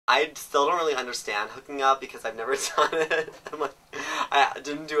I still don't really understand hooking up because I've never done it. I'm like, I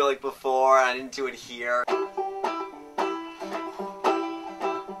didn't do it like before, and I didn't do it here.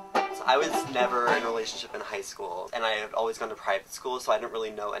 I was never in a relationship in high school, and I had always gone to private school, so I didn't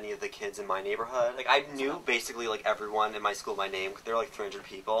really know any of the kids in my neighborhood. Like, I knew basically like everyone in my school by name. There were like 300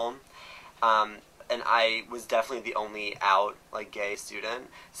 people, and I was definitely the only out like gay student,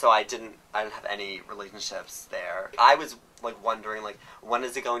 so I didn't have any relationships there. I was like wondering like, when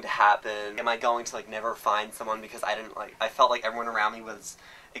is it going to happen? Am I going to like never find someone, because I felt like everyone around me was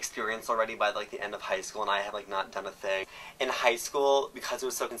experienced already by like the end of high school, and I had like not done a thing. In high school, because it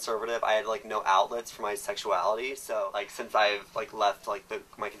was so conservative, I had like no outlets for my sexuality. So like since I've like left like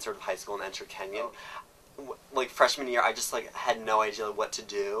my conservative high school and entered Kenyon, like freshman year, I just like had no idea what to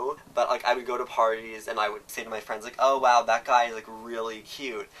do. But like I would go to parties and I would say to my friends like, oh wow, that guy is like really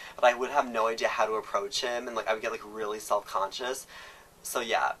cute, but I would have no idea how to approach him, and like I would get like really self-conscious. So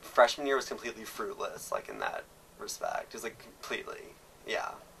yeah, freshman year was completely fruitless, like in that respect. It was like completely,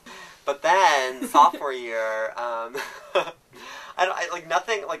 yeah. But then sophomore year,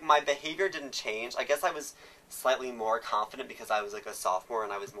 nothing, like my behavior didn't change. I guess I was slightly more confident because I was like a sophomore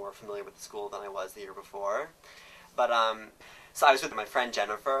and I was more familiar with the school than I was the year before. But so I was with my friend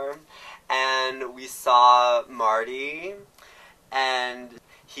Jennifer, and we saw Marty, and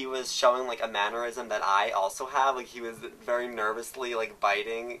he was showing like a mannerism that I also have. Like he was very nervously like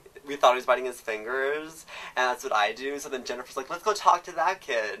biting. We thought he was biting his fingers, and that's what I do. So then Jennifer's like, let's go talk to that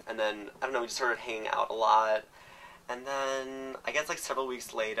kid. And then, I don't know, we just started hanging out a lot. And then, I guess like several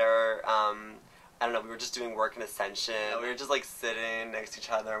weeks later, I don't know, we were just doing work in Ascension. We were just like sitting next to each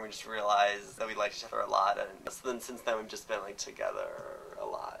other, and we just realized that we liked each other a lot. And so then since then we've just been like together a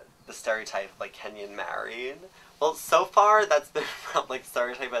lot. The stereotype of like Kenyon married. Well, so far that's been like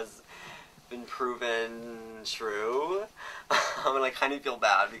stereotype has been proven true. And I kind of feel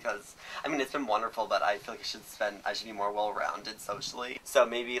bad because, I mean, it's been wonderful, but I feel like I should be more well-rounded socially. So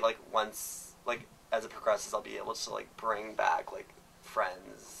maybe like once, like as it progresses, I'll be able to like bring back like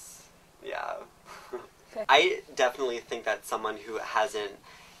friends. Yeah. Okay. I definitely think that someone who hasn't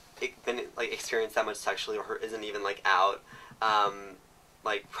been like experienced that much sexually, or isn't even like out,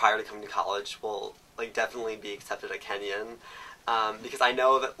 like prior to coming to college, will like definitely be accepted at Kenyon. Because I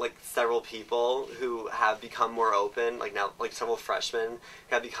know that like several people who have become more open, like now, like several freshmen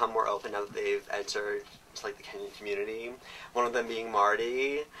who have become more open now that they've entered like the Kenyon community. One of them being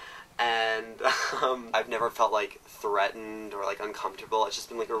Marty, and I've never felt like threatened or like uncomfortable. It's just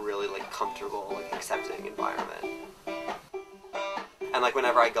been like a really like comfortable, like accepting environment. And like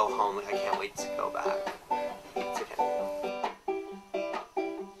whenever I go home, like I can't wait to go back.